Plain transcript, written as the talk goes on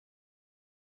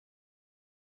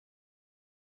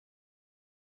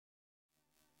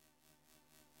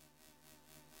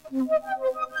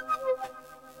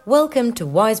Welcome to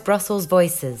WISE Brussels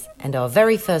Voices and our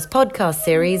very first podcast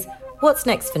series, What's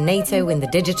Next for NATO in the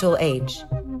Digital Age?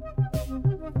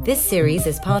 This series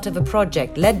is part of a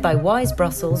project led by WISE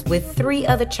Brussels with 3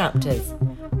 other chapters,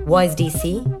 WISE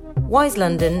DC, WISE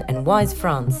London and WISE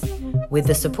France, with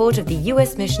the support of the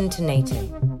US mission to NATO.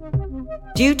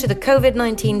 Due to the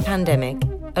COVID-19 pandemic,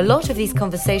 a lot of these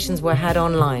conversations were had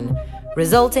online,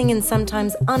 resulting in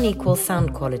sometimes unequal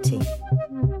sound quality.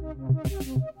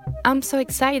 I'm so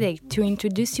excited to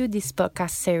introduce you this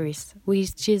podcast series,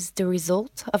 which is the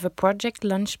result of a project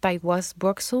launched by WISE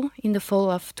Brussels in the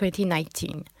fall of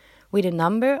 2019, with a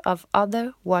number of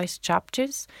other WISE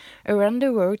chapters around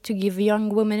the world to give young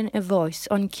women a voice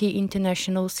on key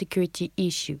international security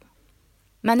issues.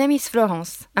 My name is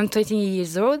Florence. I'm 20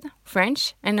 years old,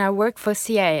 French, and I work for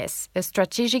CIS, a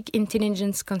strategic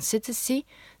intelligence consultancy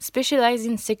specialized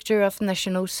in sector of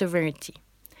national sovereignty.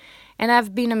 And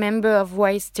I've been a member of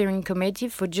WISE Steering Committee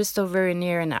for just over a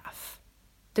year and a half.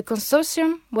 The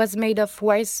consortium was made of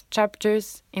WISE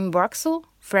chapters in Brussels,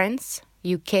 France,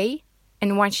 UK,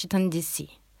 and Washington,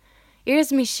 D.C.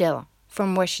 Here's Michelle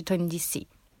from Washington, D.C.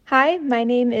 Hi, my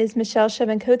name is Michelle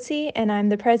Shavankotsi, and I'm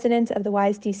the president of the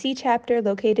WISE DC chapter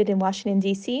located in Washington,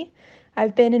 D.C.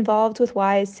 I've been involved with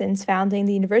WISE since founding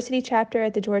the university chapter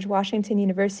at the George Washington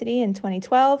University in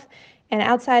 2012. And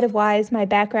outside of WISE, my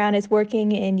background is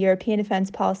working in European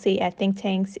defense policy at think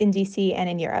tanks in DC and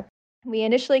in Europe. We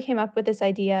initially came up with this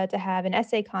idea to have an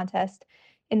essay contest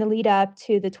in the lead up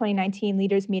to the 2019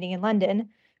 leaders meeting in London.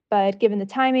 But given the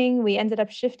timing, we ended up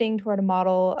shifting toward a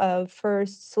model of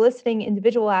first soliciting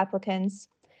individual applicants,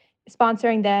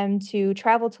 sponsoring them to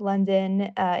travel to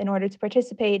London in order to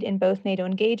participate in both NATO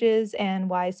Engages and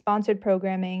WISE-sponsored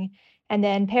programming, and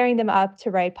then pairing them up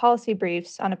to write policy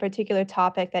briefs on a particular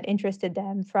topic that interested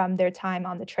them from their time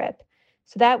on the trip.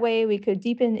 So that way we could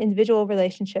deepen individual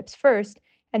relationships first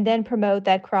and then promote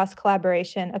that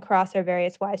cross-collaboration across our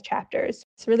various WISE chapters.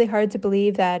 It's really hard to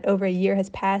believe that over a year has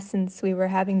passed since we were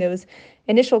having those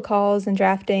initial calls and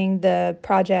drafting the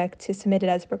project to submit it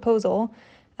as a proposal.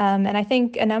 And I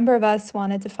think a number of us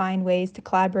wanted to find ways to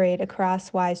collaborate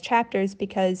across WISE chapters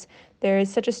because there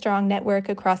is such a strong network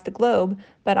across the globe,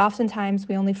 but oftentimes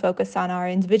we only focus on our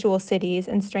individual cities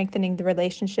and strengthening the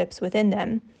relationships within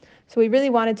them. So we really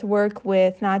wanted to work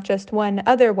with not just one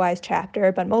other WISE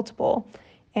chapter, but multiple.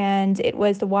 And it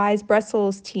was the WISE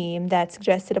Brussels team that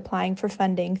suggested applying for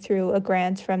funding through a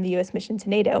grant from the US mission to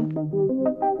NATO.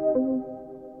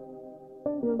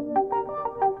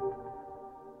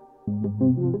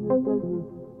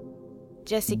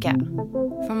 Jessica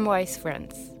from WISE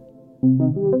France.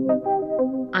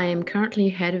 I am currently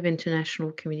head of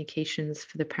international communications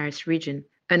for the Paris region,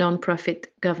 a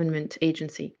non-profit government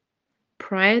agency.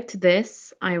 Prior to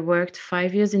this, I worked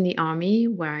 5 years in the army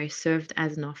where I served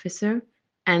as an officer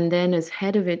and then as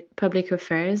head of public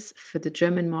affairs for the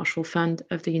German Marshall Fund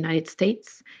of the United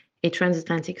States, a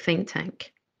transatlantic think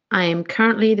tank. I am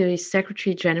currently the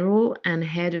Secretary General and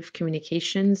Head of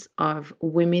Communications of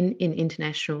Women in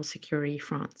International Security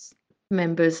France.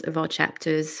 Members of our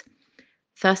chapters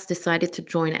thus decided to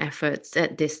join efforts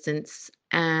at distance,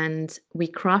 and we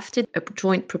crafted a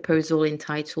joint proposal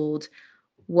entitled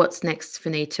What's Next for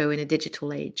NATO in a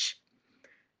Digital Age?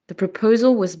 The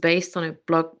proposal was based on a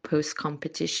blog post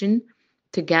competition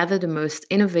to gather the most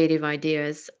innovative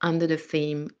ideas under the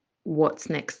theme What's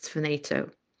Next for NATO?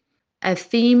 A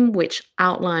theme which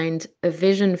outlined a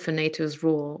vision for NATO's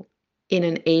role in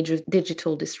an age of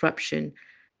digital disruption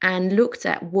and looked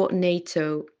at what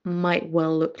NATO might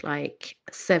well look like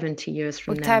 70 years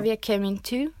from now. Octavia came in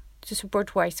too to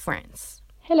support WISE France.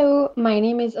 Hello, my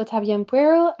name is Otavia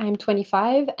Mpuero. I'm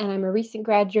 25 and I'm a recent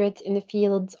graduate in the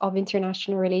fields of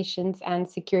international relations and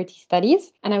security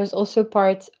studies. And I was also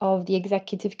part of the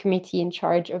executive committee in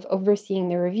charge of overseeing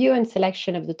the review and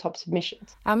selection of the top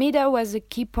submissions. Armida was a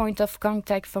key point of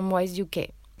contact from WISE UK,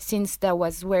 since that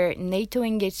was where NATO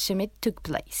Engage Summit took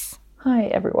place. Hi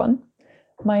everyone.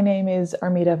 My name is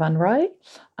Armida van Rij.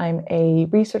 I'm a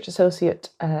research associate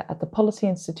at the Policy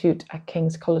Institute at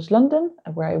King's College London,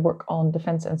 where I work on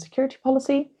defence and security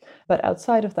policy. But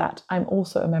outside of that, I'm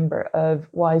also a member of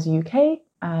WISE UK,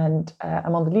 and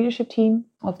I'm on the leadership team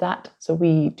of that. So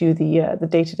we do the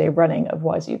day-to-day running of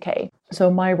WISE UK. So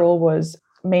my role was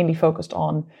mainly focused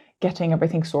on getting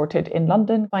everything sorted in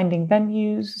London, finding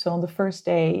venues. So on the first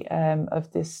day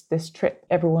of this trip,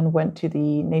 everyone went to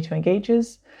the NATO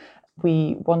Engages.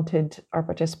 We wanted our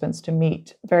participants to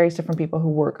meet various different people who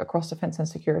work across defence and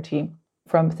security,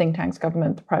 from think tanks,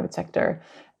 government, the private sector,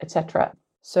 etc.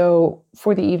 So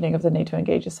for the evening of the NATO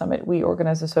Engages Summit, we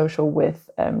organised a social with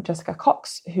Jessica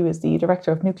Cox, who is the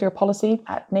Director of Nuclear Policy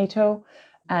at NATO,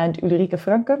 and Ulrike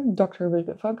Franke, Dr.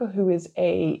 Ulrike Franke, who is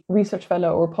a research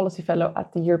fellow or policy fellow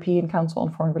at the European Council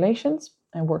on Foreign Relations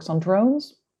and works on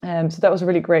drones. So that was a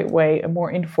really great way, a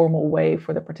more informal way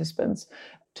for the participants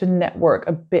to network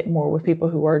a bit more with people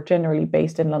who are generally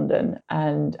based in London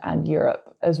and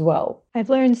Europe as well. I've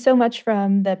learned so much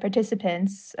from the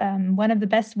participants. One of the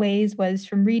best ways was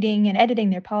from reading and editing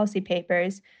their policy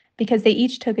papers, because they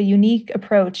each took a unique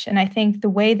approach. And I think the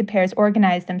way the pairs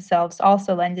organized themselves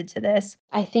also lended to this.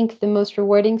 I think the most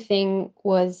rewarding thing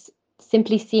was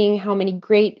simply seeing how many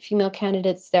great female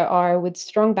candidates there are with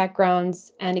strong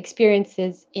backgrounds and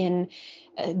experiences in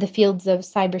the fields of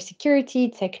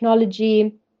cybersecurity,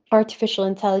 technology, artificial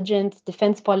intelligence,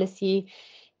 defense policy.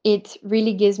 It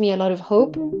really gives me a lot of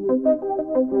hope.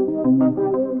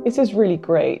 It's just really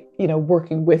great,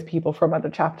 working with people from other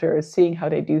chapters, seeing how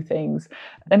they do things.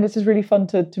 And it's just really fun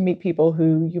to meet people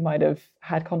who you might have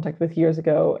had contact with years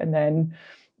ago and then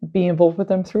be involved with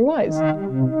them through WISE.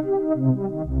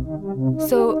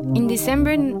 So in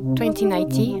December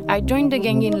 2019, I joined the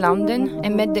gang in London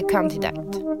and met the candidate.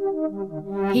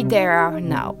 Here they are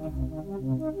now.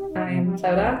 I'm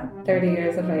Clodagh, 30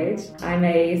 years of age. I'm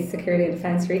a security and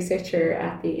defence researcher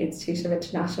at the Institute of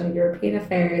International European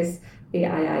Affairs, the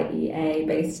IIEA,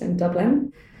 based in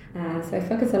Dublin. So I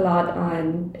focus a lot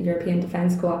on European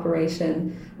defence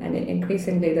cooperation, and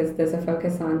increasingly there's a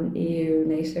focus on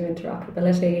EU-NATO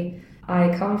interoperability.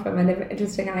 I come from an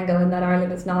interesting angle in that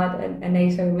Ireland is not a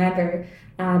NATO member,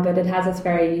 but it has its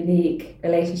very unique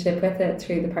relationship with it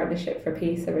through the Partnership for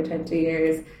Peace over 20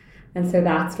 years. And so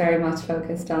that's very much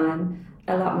focused on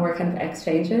a lot more kind of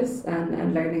exchanges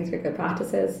and learning through good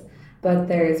practices. But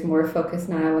there's more focus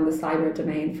now on the cyber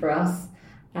domain for us.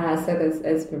 So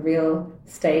there's a real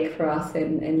stake for us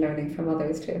in learning from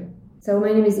others too. So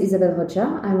my name is Isabelle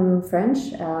Rocha. I'm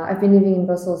French. I've been living in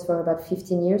Brussels for about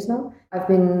 15 years now. I've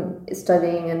been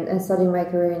studying and starting my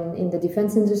career in the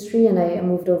defense industry, and I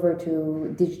moved over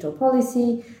to digital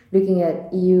policy, looking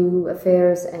at EU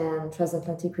affairs and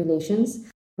transatlantic relations.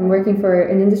 I'm working for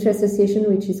an industry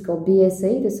association which is called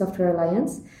BSA, the Software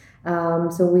Alliance.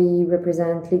 So we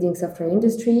represent leading software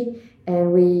industry,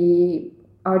 and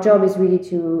our job is really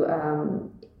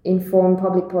to inform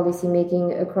public policy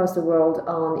making across the world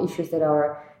on issues that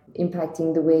are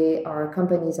impacting the way our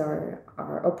companies are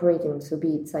operating. So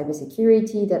be it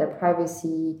cybersecurity, data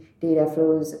privacy, data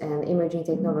flows, and emerging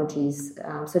technologies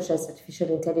such as artificial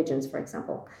intelligence, for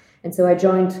example. And so I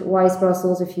joined WISE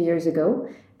Brussels a few years ago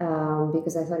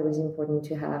because I thought it was important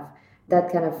to have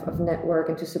that kind of network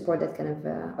and to support that kind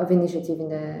of initiative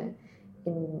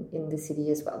in the city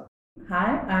as well.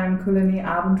 Hi, I'm Kulini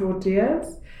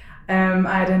Abendroth-Diaz.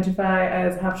 I identify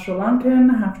as half Sri Lankan,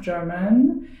 half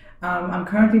German. I'm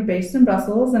currently based in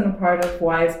Brussels and a part of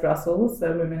WISE Brussels, the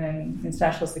Women in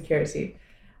International Security.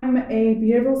 I'm a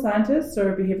behavioral scientist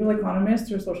or behavioral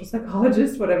economist or social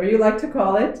psychologist, whatever you like to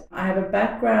call it. I have a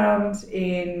background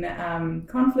in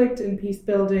conflict and peace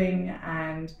building,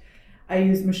 and I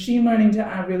use machine learning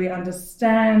to really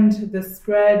understand the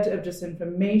spread of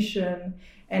disinformation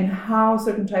and how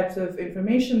certain types of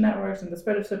information networks and the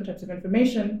spread of certain types of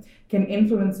information can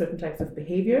influence certain types of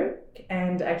behavior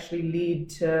and actually lead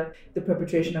to the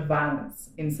perpetration of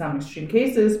violence in some extreme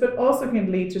cases, but also can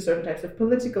lead to certain types of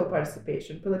political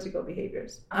participation, political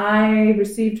behaviors. I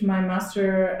received my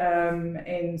master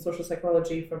in social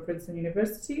psychology from Princeton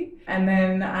University, and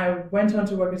then I went on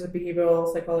to work as a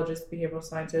behavioral psychologist, behavioral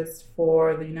scientist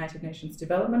for the United Nations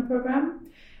Development Program,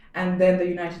 and then the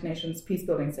United Nations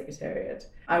Peacebuilding Secretariat.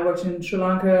 I worked in Sri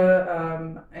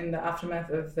Lanka in the aftermath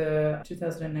of the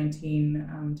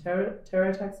 2019 terror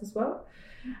attacks as well.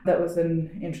 That was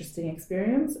an interesting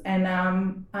experience. And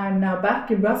I'm now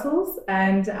back in Brussels,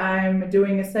 and I'm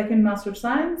doing a second Master of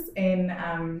Science in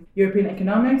European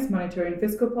Economics, Monetary and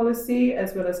Fiscal Policy,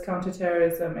 as well as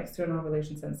Counterterrorism, External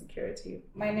Relations and Security.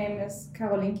 My name is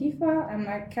Caroline Kiefer. I'm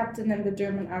a captain in the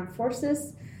German Armed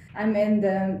Forces. I'm in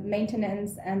the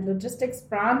maintenance and logistics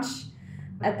branch.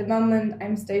 At the moment,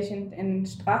 I'm stationed in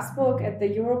Strasbourg at the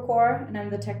Eurocorps, and I'm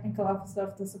the technical officer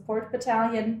of the support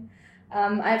battalion.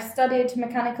 I've studied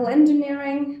mechanical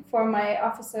engineering for my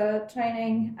officer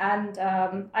training, and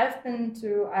I've been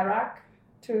to Iraq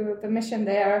to the mission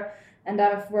there, and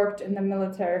I've worked in the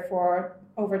military for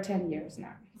over 10 years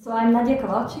now. So I'm Nadia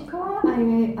Kovalchiko.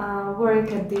 I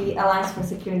work at the Alliance for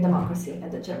Secure Democracy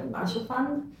at the German Marshall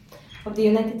Fund of the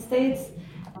United States.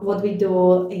 What we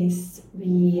do is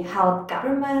we help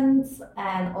governments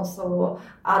and also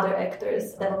other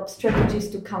actors develop strategies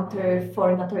to counter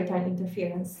foreign authoritarian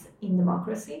interference in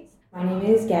democracies. My name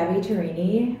is Gabby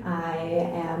Torini. I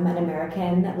am an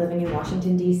American living in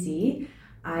Washington, D.C.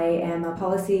 I am a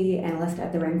policy analyst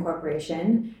at the RAND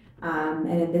Corporation, and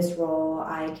in this role,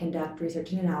 I conduct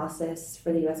research and analysis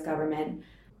for the U.S. government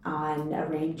on a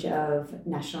range of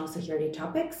national security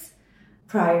topics.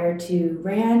 Prior to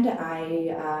RAND,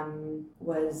 I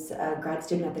was a grad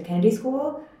student at the Kennedy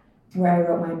School, where I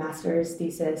wrote my master's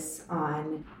thesis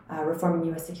on reforming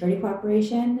U.S. security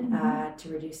cooperation to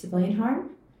reduce civilian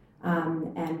harm.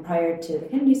 And prior to the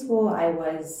Kennedy School, I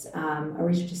was a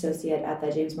research associate at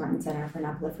the James Martin Center for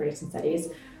Nonproliferation Studies,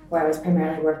 where I was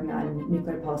primarily working on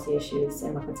nuclear policy issues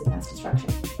and weapons of mass destruction.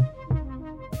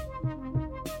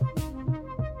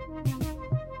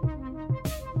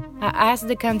 I asked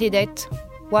the candidate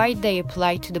why they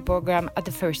applied to the program at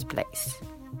the first place.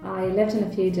 I lived in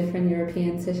a few different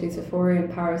European cities before, in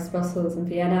Paris, Brussels and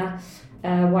Vienna.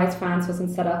 WISE France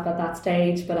wasn't set up at that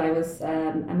stage, but I was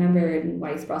a member in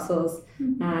WISE Brussels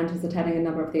and was attending a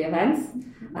number of the events.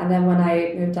 And then when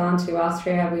I moved on to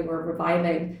Austria, we were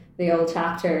reviving the old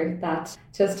chapter that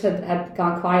just had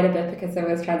gone quiet a bit because there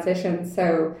was transition.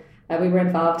 So we were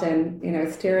involved in,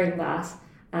 steering that.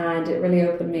 And it really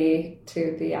opened me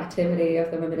to the activity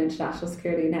of the Women International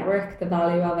Security Network, the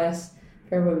value of it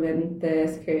for women in the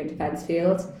security and defence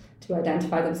field, to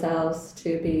identify themselves,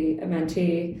 to be a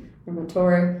mentee or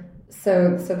mentor.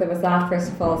 So there was that,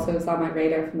 first of all, so it was on my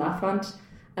radar from that front.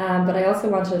 But I also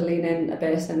wanted to lean in a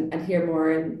bit and hear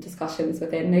more in discussions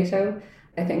within NATO.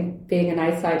 I think being an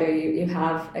outsider, you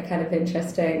have a kind of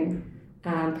interesting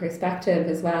perspective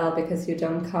as well, because you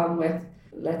don't come with,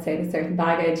 let's say, the certain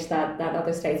baggage that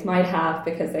other states might have,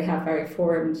 because they have very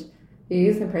formed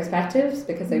views and perspectives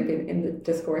because they've been in the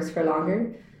discourse for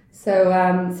longer. So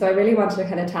I really wanted to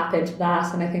kind of tap into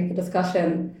that, and I think the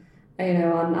discussion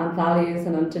on values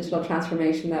and on digital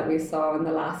transformation that we saw in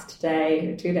the last day,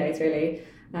 or 2 days really,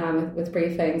 with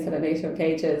briefings and at NATO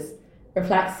Engages,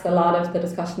 reflects a lot of the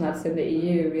discussion that's in the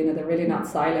EU. They're really not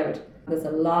siloed. There's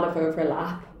a lot of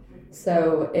overlap.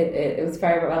 So it was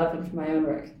very relevant for my own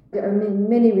work. There are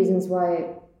many reasons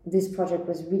why this project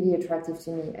was really attractive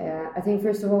to me. I think,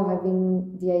 first of all,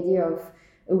 having the idea of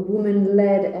a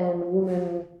woman-led and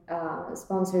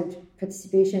woman-sponsored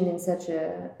participation in such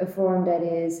a forum that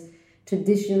is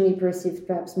traditionally perceived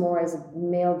perhaps more as a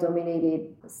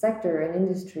male-dominated sector and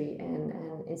industry and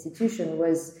institution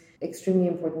was extremely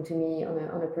important to me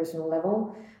on a personal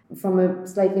level. From a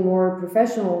slightly more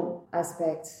professional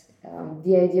aspect,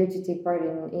 the idea to take part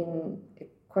in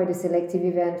quite a selective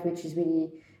event, which is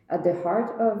really at the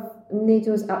heart of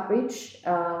NATO's outreach,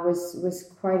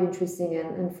 was quite interesting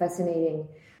and fascinating.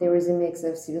 There was a mix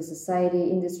of civil society,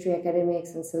 industry,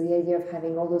 academics, and so the idea of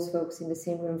having all those folks in the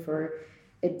same room for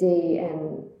a day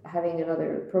and having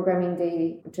another programming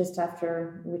day just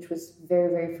after, which was very,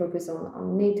 very focused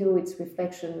on NATO, its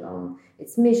reflection on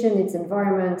its mission, its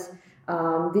environment.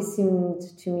 This seemed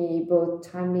to me both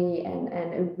timely and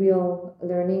a real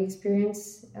learning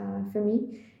experience for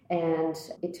me. And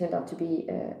it turned out to be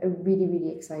a really,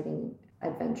 really exciting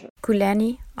adventure.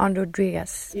 Kuleni and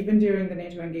Rodriguez. Even during the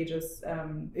NATO Engages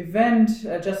event,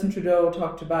 Justin Trudeau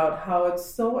talked about how it's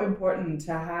so important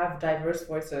to have diverse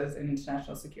voices in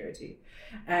international security.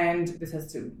 And this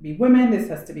has to be women, this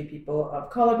has to be people of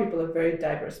color, people of very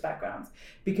diverse backgrounds.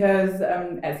 Because,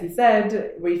 as he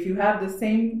said, if you have the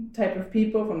same type of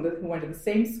people who went to the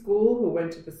same school, who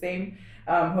went to the same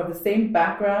who have the same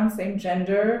background, same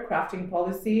gender, crafting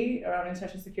policy around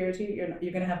international security,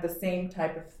 you're going to have the same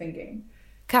type of thinking.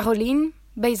 Caroline,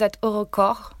 based at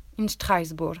Eurocorps in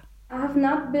Strasbourg. I have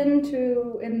not been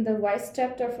in the WISE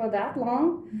chapter for that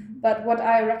long, but what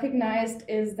I recognized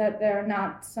is that there are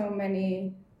not so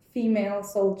many female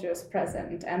soldiers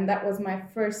present, and that was my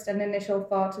first and initial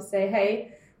thought to say,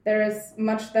 hey, there is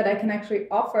much that I can actually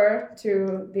offer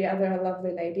to the other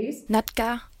lovely ladies.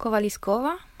 Natka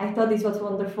Kovaliskova. I thought this was a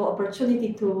wonderful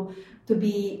opportunity to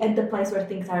be at the place where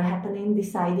things are happening,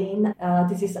 deciding.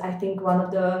 This is, I think, one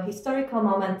of the historical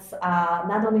moments,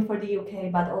 not only for the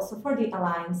UK, but also for the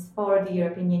Alliance, for the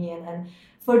European Union, and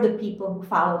for the people who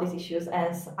follow these issues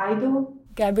as I do.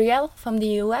 Gabrielle from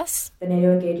the US. The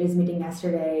NATO Engages meeting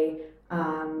yesterday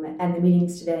and the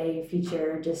meetings today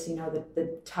feature just,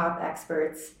 the top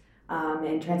experts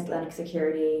in transatlantic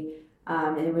security.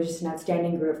 And it was just an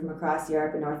outstanding group from across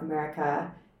Europe and North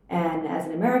America. And as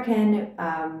an American,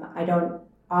 I don't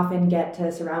often get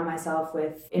to surround myself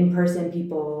with in-person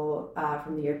people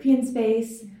from the European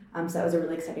space. So that was a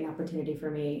really exciting opportunity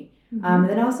for me. And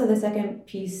then also the second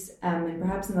piece, and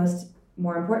perhaps the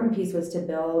more important piece, was to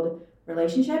build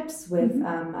relationships with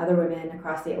other women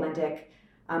across the Atlantic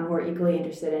who are equally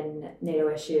interested in NATO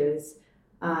issues.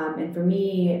 And for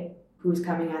me, who's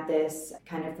coming at this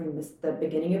kind of from the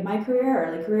beginning of my career,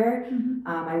 early career.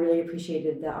 I really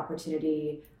appreciated the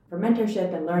opportunity for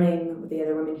mentorship and learning with the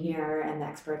other women here and the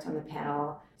experts on the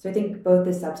panel. So I think both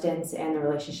the substance and the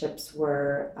relationships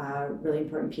were really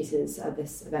important pieces of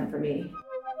this event for me.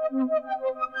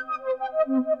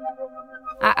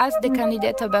 I asked the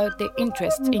candidate about their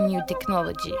interest in new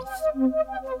technologies.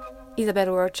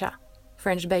 Isabel Rocha,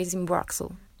 French-based in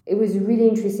Brussels. It was really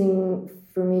interesting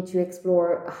for me to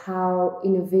explore how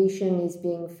innovation is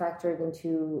being factored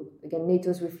into, again,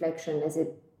 NATO's reflection as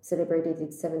it celebrated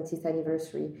its 70th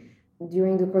anniversary.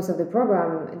 During the course of the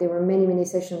program, there were many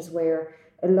sessions where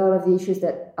a lot of the issues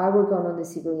that I work on the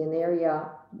civilian area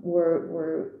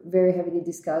were very heavily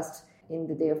discussed in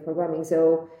the day of programming.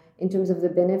 So in terms of the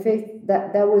benefit,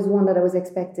 that was one that I was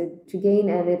expected to gain,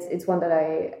 and it's one that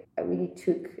I really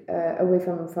took away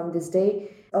from this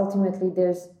day. Ultimately,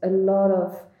 there's a lot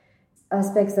of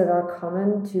aspects that are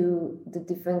common to the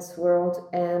defense world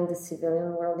and the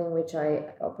civilian world in which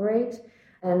I operate,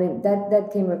 and that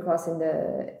came across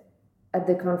at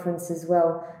the conference as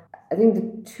well. I think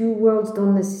the two worlds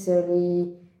don't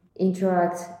necessarily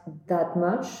interact that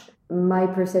much. My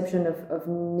perception of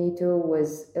NATO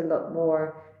was a lot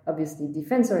more, obviously,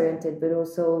 defense-oriented, but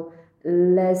also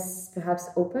less, perhaps,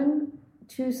 open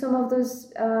to some of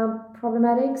those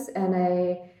problematics. And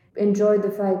I enjoyed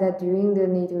the fact that during the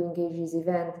NATO Engages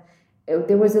event,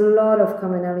 there was a lot of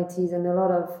commonalities and a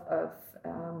lot of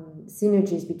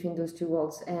synergies between those two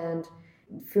worlds. And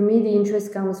for me, the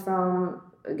interest comes from,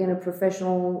 again, a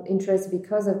professional interest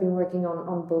because I've been working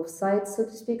on both sides, so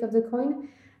to speak, of the coin.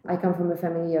 I come from a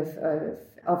family of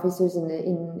officers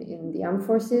in the armed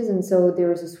forces, and so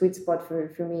there is a sweet spot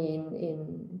for me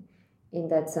in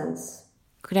that sense.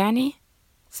 Kurani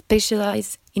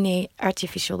specializes in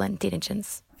artificial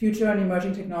intelligence. Future and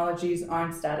emerging technologies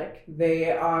aren't static.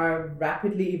 They are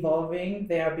rapidly evolving.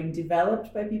 They are being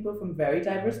developed by people from very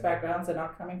diverse backgrounds. They're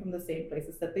not coming from the same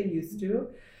places that they used to.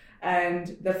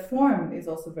 And the form is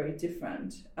also very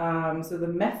different. So the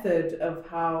method of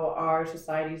how our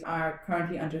societies are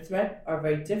currently under threat are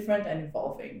very different and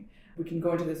evolving. We can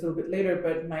go into this a little bit later,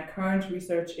 but my current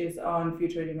research is on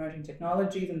future and emerging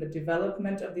technologies and the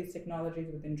development of these technologies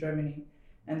within Germany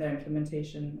and their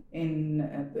implementation in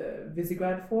the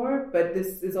Visegrad 4. But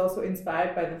this is also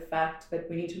inspired by the fact that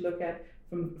we need to look at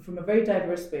from a very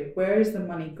diverse way, where is the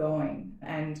money going?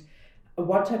 And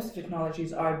what types of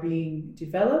technologies are being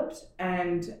developed,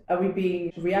 and are we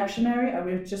being reactionary? Are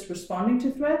we just responding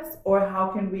to threats, or how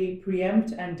can we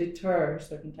preempt and deter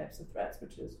certain types of threats,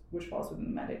 which falls within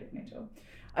the mandate of NATO?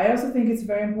 I also think it's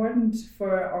very important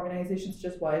for organizations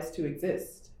such as WISE to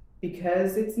exist,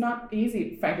 because it's not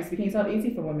easy, frankly speaking, it's not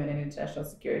easy for women in international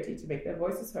security to make their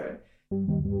voices heard.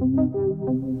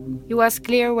 It was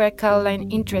clear where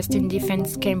Caroline's interest in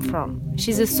defense came from.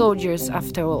 She's a soldier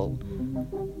after all.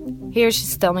 Here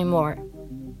she's telling more.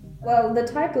 Well, the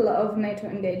title of NATO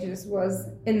Engages was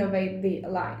Innovate the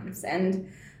Alliance. And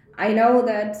I know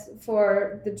that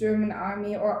for the German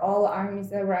army or all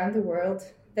armies around the world,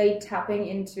 they're tapping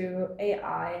into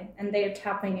AI and they're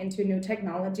tapping into new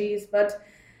technologies. But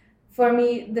for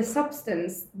me, the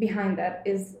substance behind that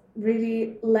is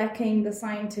really lacking the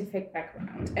scientific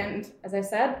background. And as I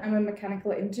said, I'm a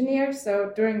mechanical engineer.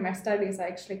 So during my studies, I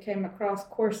actually came across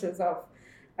courses of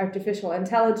artificial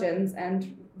intelligence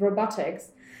and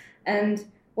robotics. And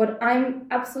what I'm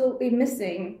absolutely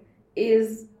missing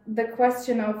is the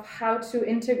question of how to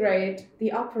integrate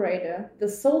the operator, the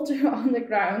soldier on the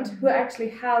ground, who actually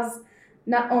has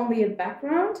not only a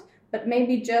background, but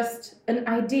maybe just an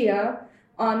idea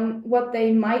on what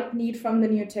they might need from the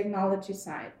new technology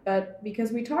side. But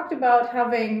because we talked about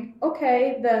having,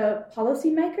 the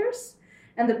policymakers,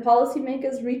 and the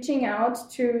policymakers reaching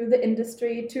out to the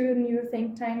industry, to new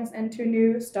think tanks and to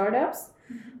new startups.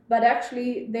 But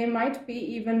actually, there might be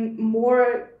even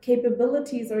more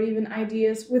capabilities or even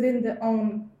ideas within the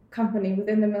own company,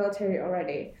 within the military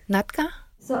already. Natka?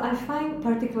 So I find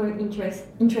particular interest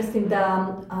in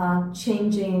the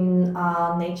changing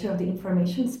nature of the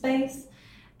information space.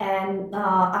 And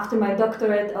after my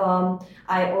doctorate,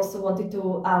 I also wanted to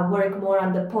work more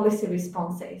on the policy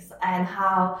responses and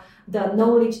how the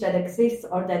knowledge that exists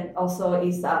or that also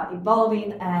is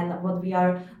evolving and what we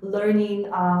are learning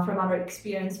from our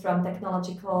experience from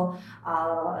technological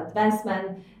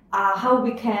advancement, how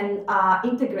we can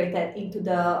integrate that into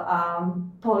the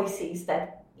policies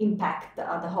that impact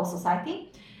the whole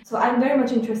society. So I'm very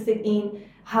much interested in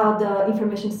how the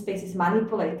information space is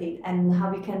manipulated and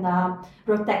how we can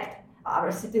protect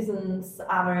our citizens,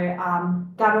 our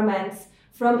governments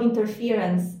from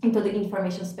interference into the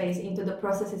information space, into the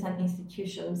processes and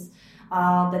institutions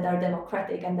that are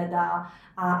democratic and that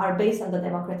are based on the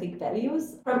democratic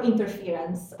values from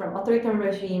interference from authoritarian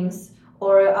regimes,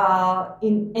 or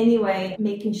in any way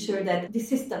making sure that the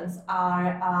systems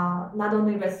are not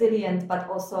only resilient but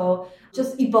also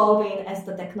just evolving as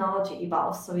the technology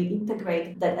evolves. So we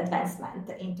integrate that advancement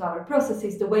into our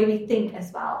processes, the way we think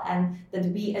as well, and that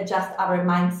we adjust our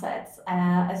mindsets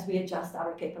as we adjust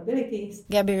our capabilities.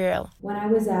 Gabrielle. When I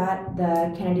was at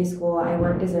the Kennedy School, I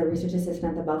worked as a research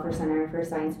assistant at the Belfer Center for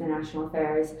Science and International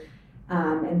Affairs.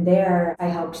 And there I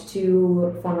helped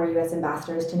 2 former U.S.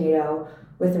 ambassadors to NATO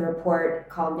with a report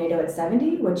called NATO at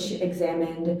 70, which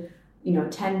examined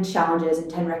 10 challenges and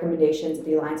 10 recommendations that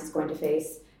the alliance is going to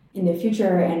face in the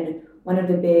future. And one of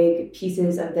the big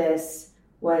pieces of this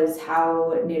was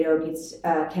how NATO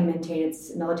can maintain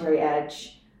its military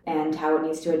edge and how it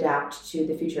needs to adapt to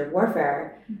the future of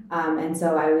warfare. And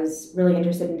so I was really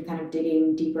interested in kind of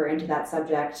digging deeper into that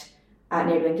subject at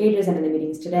NATO Engages and in the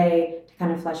meetings today to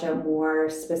kind of flesh out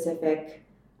more specific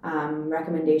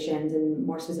recommendations and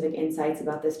more specific insights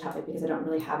about this topic, because I don't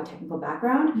really have a technical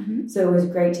background. So it was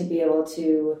great to be able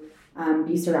to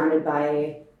be surrounded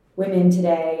by women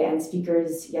today and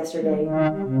speakers yesterday.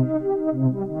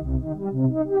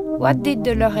 What did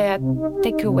the laureate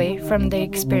take away from the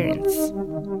experience?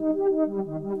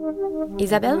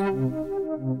 Isabelle?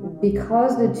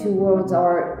 Because the two worlds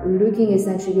are looking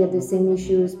essentially at the same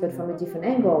issues but from a different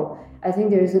angle, I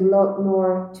think there is a lot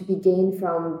more to be gained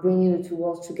from bringing the two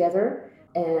worlds together,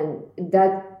 and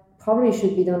that probably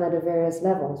should be done at the various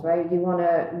levels, right? You want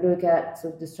to look at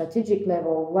sort of the strategic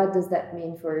level. What does that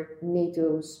mean for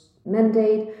NATO's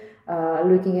mandate?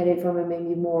 Looking at it from a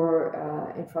maybe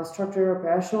more infrastructure,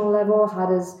 operational level. How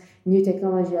does new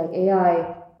technology like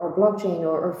AI or blockchain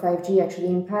or 5G actually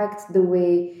impact the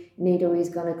way NATO is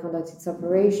going to conduct its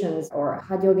operations, or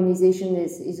how the organization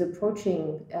is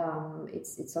approaching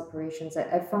its operations?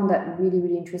 I found that really,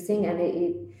 really interesting, and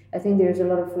I think there's a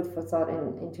lot of food for thought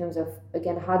in terms of,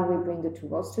 again, how do we bring the two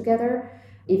worlds together,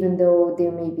 even though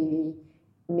there may be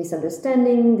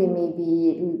misunderstanding, there may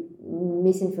be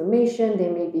misinformation,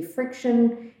 there may be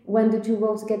friction when the two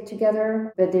worlds get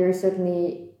together, but there is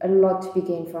certainly a lot to be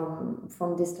gained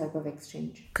from this type of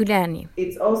exchange. Kulani.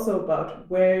 It's also about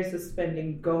where is the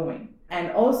spending going?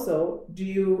 And also, do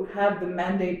you have the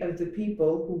mandate of the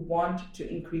people who want to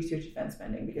increase your defense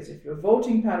spending? Because if your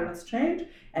voting patterns change,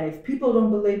 and if people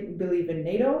don't believe in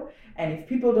NATO, and if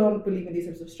people don't believe in these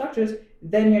types of structures,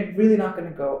 then you're really not going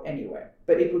to go anywhere.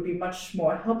 But it would be much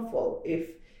more helpful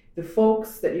if the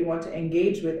folks that you want to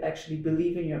engage with actually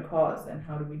believe in your cause. And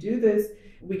how do we do this?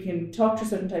 We can talk to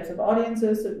certain types of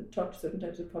audiences, talk to certain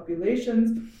types of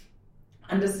populations,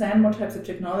 understand what types of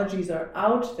technologies are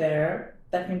out there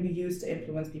that can be used to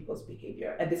influence people's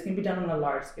behavior. And this can be done on a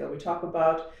large scale. We talk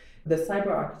about the cyber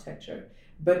architecture,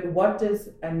 but what does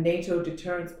a NATO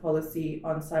deterrence policy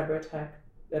on cyber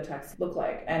attacks look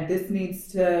like? And this needs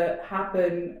to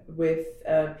happen with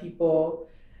people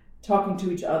talking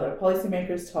to each other,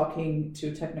 policymakers talking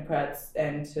to technocrats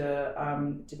and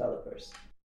to developers.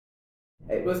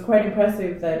 It was quite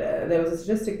impressive that there was a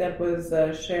statistic that was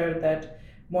shared that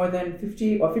more than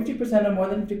 50% or more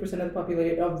than 50% of the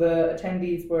population of the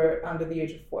attendees were under the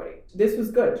age of 40. This was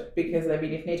good because, I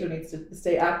mean, if NATO needs to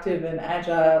stay active and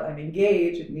agile and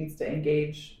engage, it needs to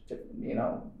engage,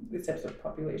 these types of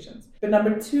populations. But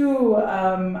number 2,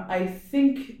 I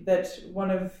think that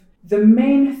one of the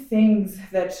main things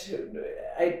that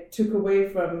I took away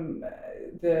from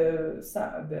the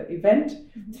event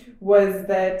was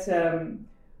that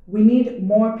we need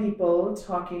more people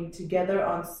talking together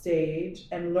on stage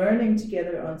and learning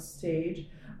together on stage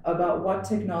about what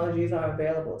technologies are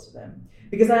available to them.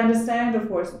 Because I understand, of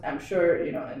course, I'm sure,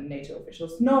 and NATO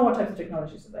officials know what types of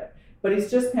technologies are there. But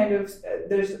it's just kind of,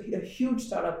 there's a huge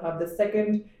startup hub. The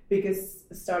second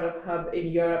biggest startup hub in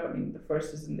Europe, I mean, the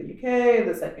first is in the UK,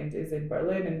 the second is in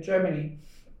Berlin in Germany.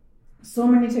 So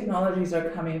many technologies are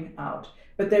coming out,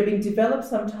 but they're being developed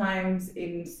sometimes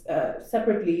in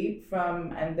separately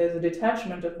from, and there's a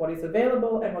detachment of what is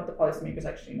available and what the policymakers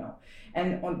actually know.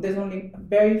 And there's only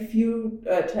very few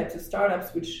types of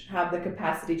startups which have the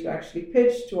capacity to actually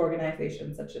pitch to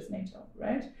organizations such as NATO,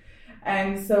 right?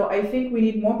 And so I think we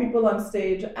need more people on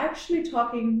stage actually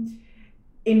talking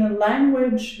in a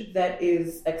language that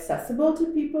is accessible to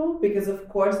people, because of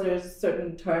course there's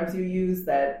certain terms you use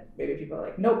that maybe people are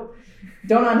like, nope,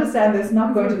 don't understand this,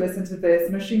 not going to listen to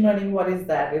this. Machine learning, what is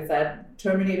that? Is that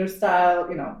Terminator style,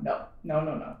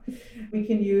 no. We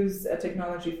can use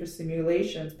technology for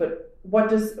simulations, but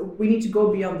we need to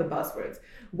go beyond the buzzwords.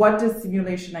 What does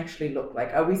simulation actually look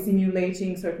like? Are we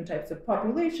simulating certain types of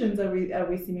populations? Are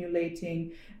we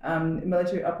simulating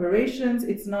military operations?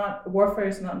 Warfare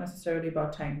is not necessarily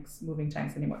about moving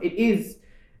tanks anymore. It is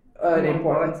an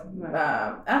important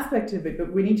aspect of it,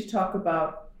 but we need to talk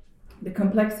about the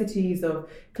complexities of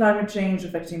climate change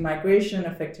affecting migration,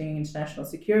 affecting international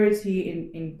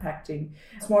security, impacting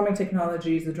swarming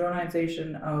technologies, the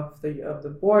dronization of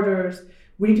the borders.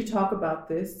 We need to talk about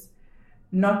this,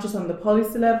 not just on the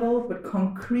policy level, but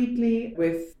concretely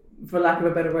with, for lack of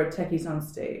a better word, techies on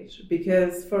stage.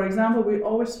 Because, for example, we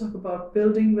always talk about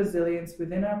building resilience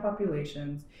within our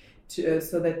populations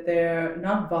so that they're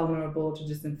not vulnerable to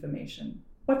disinformation.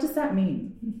 What does that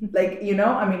mean? I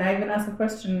even asked a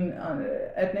question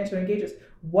at NATO Engages.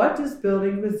 What does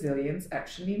building resilience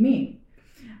actually mean?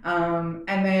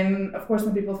 And then, of course,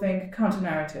 when people think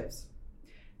counter-narratives,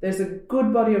 there's a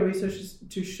good body of research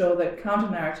to show that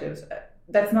counter-narratives,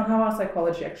 that's not how our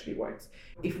psychology actually works.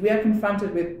 If we are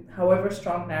confronted with however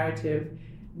strong narrative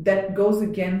that goes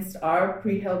against our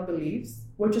pre-held beliefs,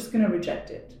 we're just going to reject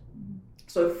it.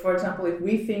 So, for example, if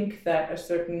we think that a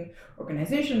certain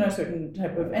organization or a certain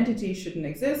type of entity shouldn't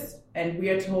exist, and we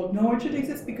are told, no, it should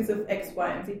exist because of X, Y,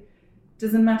 and Z,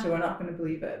 doesn't matter, we're not going to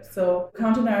believe it. So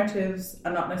counter-narratives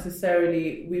are not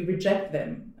necessarily, we reject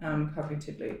them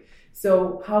cognitively.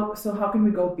 So how can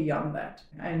we go beyond that?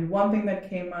 And one thing that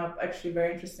came up actually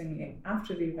very interestingly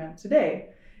after the event today,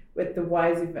 with the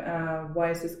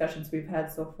WISE discussions we've had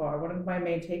so far, one of my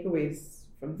main takeaways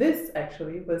from this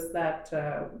actually was that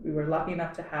we were lucky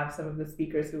enough to have some of the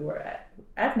speakers who were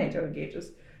at NATO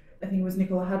Engages. I think it was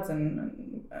Nicola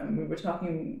Hudson, and we were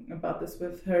talking about this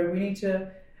with her. We need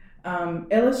to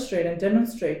illustrate and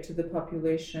demonstrate to the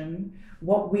population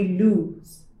what we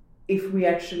lose if we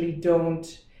actually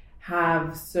don't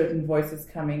have certain voices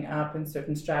coming up and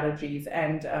certain strategies,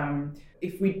 and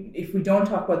if we don't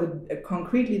talk about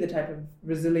concretely the type of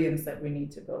resilience that we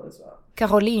need to build as well.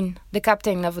 Caroline, the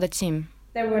captain of the team.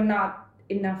 There were not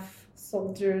enough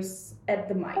soldiers at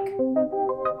the mic.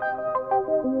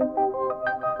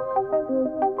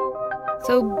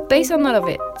 So, based on all of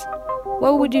it,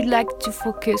 what would you like to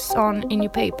focus on in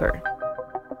your paper?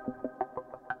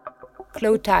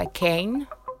 Clota Kane.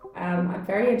 I'm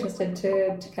very interested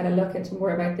to kind of look into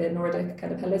more about the Nordic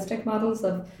kind of holistic models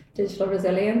of digital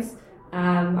resilience.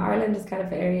 Ireland is kind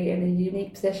of in a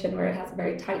unique position where it has a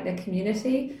very tight-knit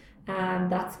community,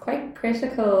 and that's quite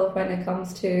critical when it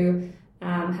comes to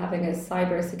having a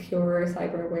cyber-secure,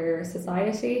 cyber-aware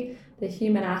society. The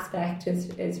human aspect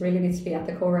is really needs to be at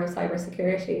the core of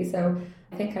cybersecurity. So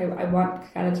I think I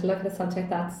want kind of to look at a subject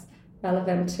that's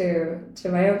relevant to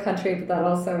my own country, but that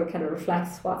also kind of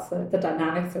reflects what's the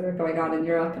dynamics that are going on in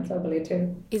Europe and globally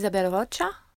too. Isabel Rocha?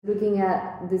 Looking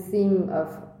at the theme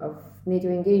of NATO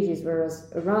Engages,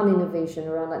 whereas around innovation,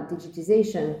 around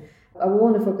digitization, I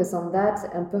want to focus on that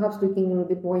and perhaps looking a little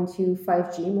bit more into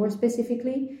 5G more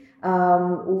specifically.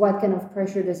 What kind of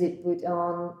pressure does it put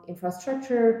on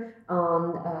infrastructure,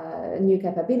 on new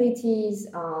capabilities,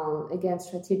 again,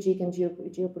 strategic and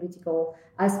geopolitical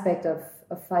aspect of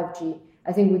 5G?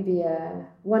 I think would be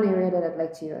one area that I'd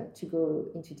like to go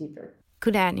into deeper.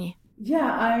 Kudani. Yeah,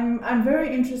 I'm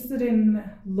very interested in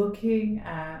looking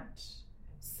at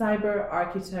cyber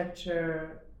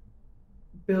architecture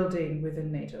building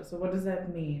within NATO. So what does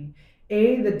that mean?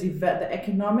 The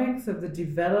economics of the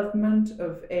development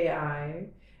of AI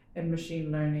and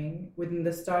machine learning within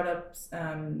the startups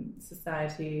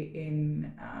society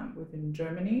within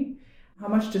Germany. How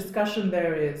much discussion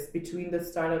there is between the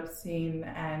startup scene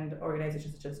and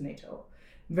organizations such as NATO.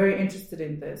 I'm very interested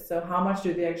in this. So how much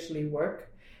do they actually work?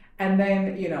 And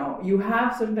then, you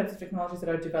have certain types of technologies that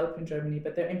are developed in Germany,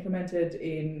 but they're implemented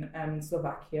in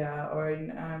Slovakia or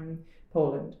in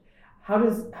Poland. How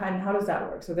does that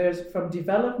work? So there's from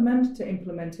development to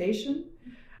implementation,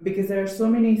 because there are so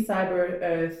many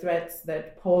cyber threats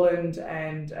that Poland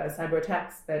and cyber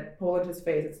attacks that Poland has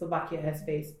faced, that Slovakia has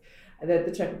faced, that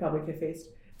the Czech Republic has faced.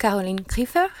 Caroline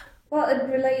Griefer? Well, it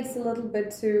relates a little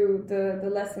bit to the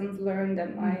lessons learned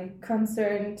and my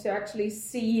concern to actually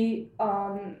see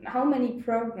how many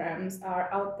programs are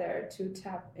out there to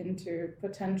tap into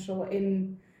potential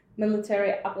in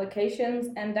military applications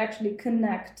and actually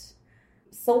connect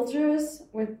soldiers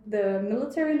with the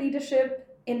military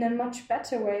leadership in a much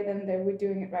better way than they were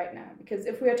doing it right now. Because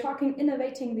if we are talking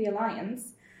innovating the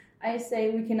alliance, I say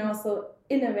we can also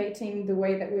innovating the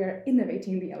way that we are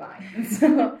innovating the alliance.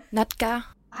 Natka?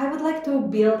 I would like to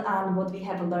build on what we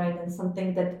have learned and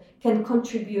something that can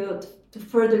contribute to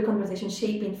further conversation,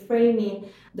 shaping, framing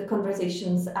the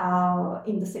conversations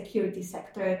in the security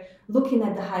sector, looking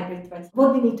at the hybrid threats,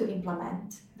 what we need to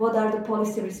implement, what are the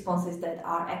policy responses that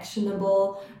are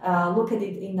actionable, look at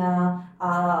it in the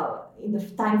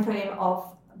time frame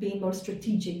of being more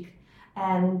strategic.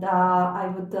 And I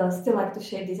would still like to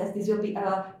share this, as this will be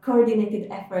a coordinated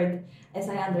effort, as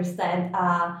I understand,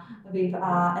 with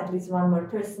at least one more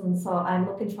person. So I'm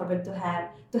looking forward to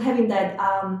having that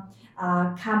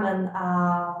common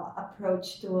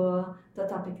approach to the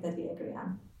topic that we agree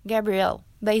on. Gabrielle,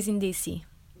 based in DC.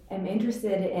 I'm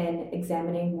interested in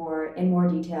examining in more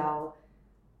detail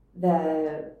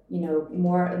the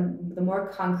more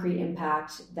concrete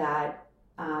impact that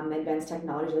advanced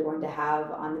technologies are going to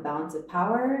have on the balance of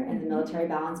power and the military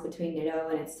balance between NATO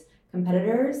and its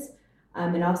competitors,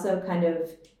 and also kind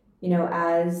of,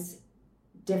 as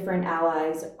different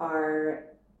allies are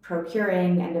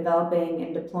procuring and developing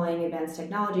and deploying advanced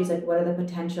technologies, like what are the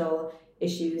potential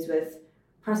issues with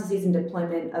processes and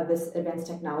deployment of this advanced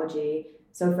technology.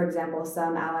 So, for example,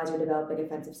 some allies are developing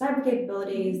offensive cyber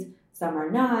capabilities, some are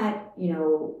not.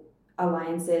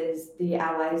 Alliances, the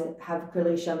allies have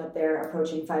clearly shown that they're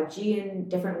approaching 5G in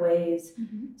different ways.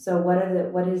 So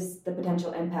what is the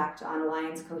potential impact on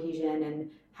alliance cohesion and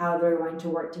how they're going to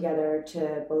work together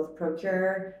to both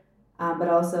procure but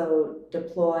also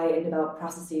deploy and develop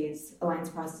alliance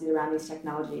processes around these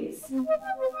technologies.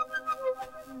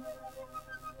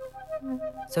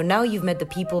 So now you've met the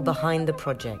people behind the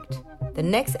project. The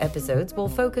next episodes will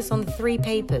focus on 3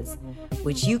 papers,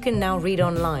 which you can now read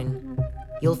online.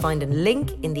 You'll find a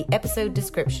link in the episode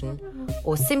description,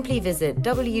 or simply visit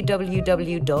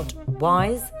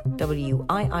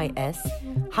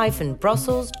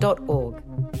www.wise-brussels.org.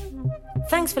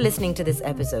 Thanks for listening to this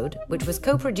episode, which was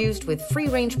co-produced with Free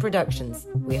Range Productions.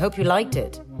 We hope you liked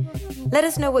it. Let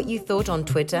us know what you thought on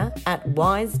Twitter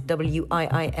 @WISE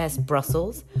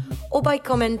Brussels, or by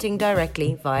commenting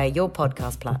directly via your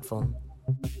podcast platform.